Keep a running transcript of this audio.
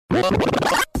The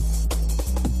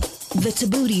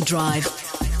Tabooty Drive.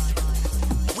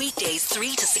 Weekdays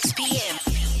 3 to 6 p.m.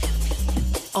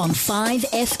 on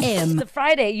 5FM. It's a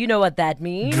Friday, you know what that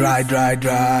means. Drier than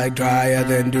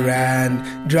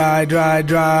Duran. Drier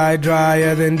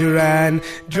than Duran.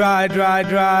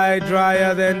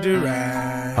 Drier than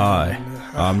Duran. Hi,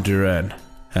 I'm Duran,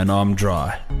 and I'm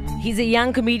dry. He's a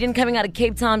young comedian coming out of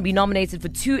Cape Town, be nominated for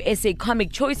 2 SA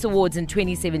Comic Choice Awards in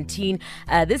 2017.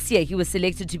 This year, he was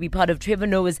selected to be part of Trevor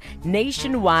Noah's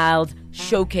nationwide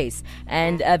showcase.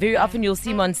 And very often you'll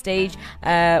see him on stage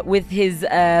with his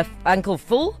Uncle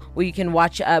Phil, where you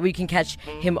can catch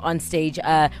him on stage.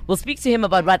 We'll speak to him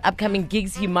about what upcoming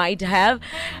gigs he might have.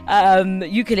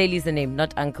 Ukulele is the name,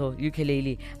 not Uncle,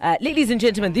 ukulele. Ladies and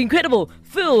gentlemen, the incredible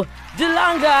Phil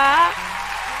Lange.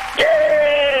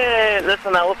 Yeah!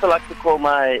 Listen, I also like to call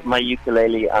my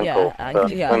ukulele uncle.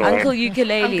 Uncle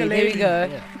Ukulele. There we go.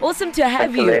 Yeah. Awesome to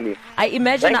have ukulele. You. I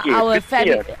imagine our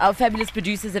fabulous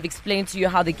producers have explained to you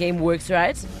how the game works,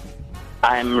 right?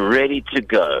 I'm ready to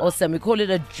go. Awesome. We call it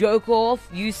a joke off.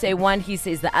 You say one, he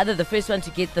says the other. The first one to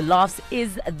get the laughs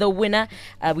is the winner.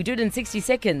 We do it in 60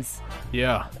 seconds.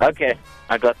 Yeah. Okay,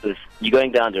 I got this. You're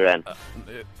going down, Duran.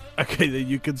 Okay, then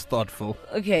you can start, Phil.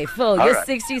 Okay, Phil, your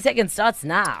 60 seconds starts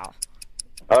now.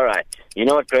 All right. You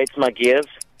know what grates my gears?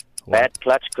 What? Bad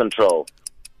clutch control.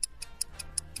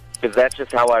 Because that's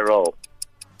just how I roll.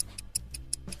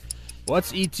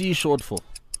 What's ET short for?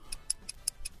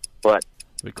 What?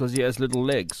 Because he has little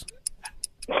legs.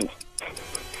 Am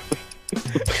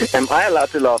I allowed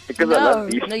to laugh? Because I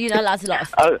love you. No, you're not allowed to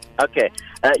laugh. Oh, okay.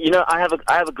 I have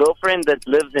a girlfriend that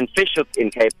lives in Fishhook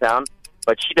in Cape Town,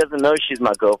 but she doesn't know she's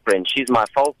my girlfriend. She's my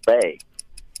false bae.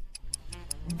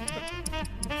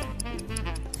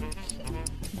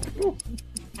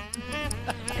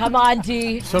 Come on,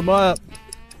 D. So my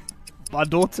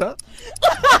daughter.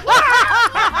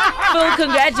 Phil,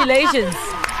 congratulations.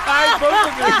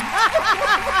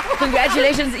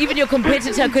 Congratulations. Even your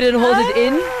competitor couldn't hold it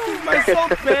in. My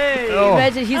salt bae.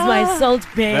 Imagine he's my salt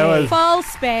bae.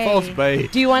 False bae. False bae.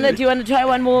 Do you want to try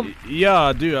one more? Yeah,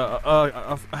 I do.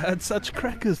 I had such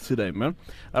crackers today, man.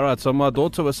 All right, so my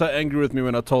daughter was so angry with me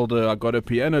when I told her I got her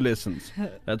piano lessons.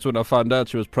 That's when I found out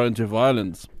she was prone to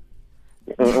violence.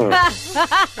 Can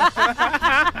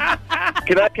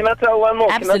I tell one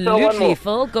more? Absolutely,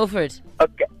 Phil. Go for it.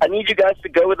 Okay, I need you guys to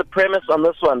go with the premise on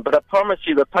this one, but I promise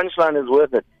you the punchline is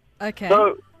worth it. Okay.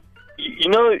 So, you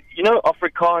know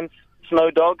Afrikaans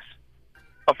snow dogs?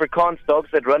 Afrikaans dogs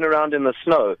that run around in the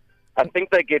snow. I think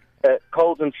they get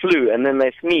cold and flu, and then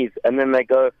they sneeze, and then they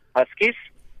go, huskies?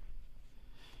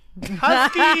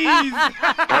 Huskies!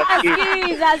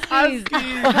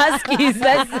 Huskies.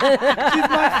 That's She's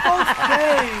my false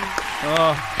bae.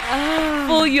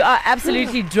 Phil, you are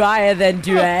absolutely drier than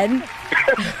Duran.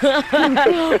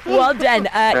 Well done.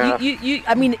 I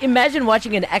mean, imagine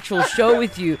watching an actual show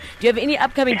with you. Do you have any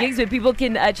upcoming gigs where people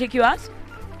can check you out?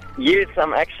 Yes,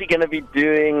 I'm actually going to be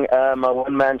doing my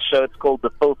one-man show. It's called The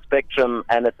Full Spectrum,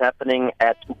 and it's happening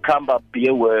at Ukamba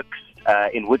Beer Works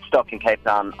in Woodstock in Cape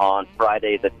Town on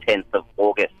Friday the 10th of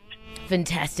August.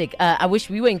 Fantastic. I wish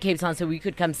we were in Cape Town so we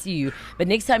could come see you. But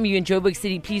next time you're in Joburg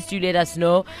City, please do let us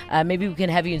know. Maybe we can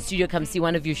have you in studio, come see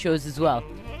one of your shows as well.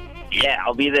 Yeah,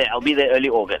 I'll be there. I'll be there early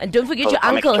August. And don't forget your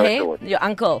uncle, hey? Your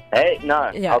uncle. Hey,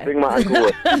 no. Yeah. I'll bring my uncle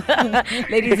with.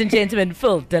 Ladies and gentlemen,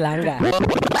 Phil Lange.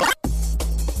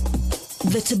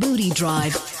 The Tabooty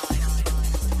Drive.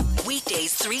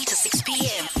 Weekdays 3 to 6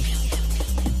 p.m.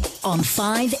 on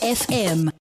 5FM.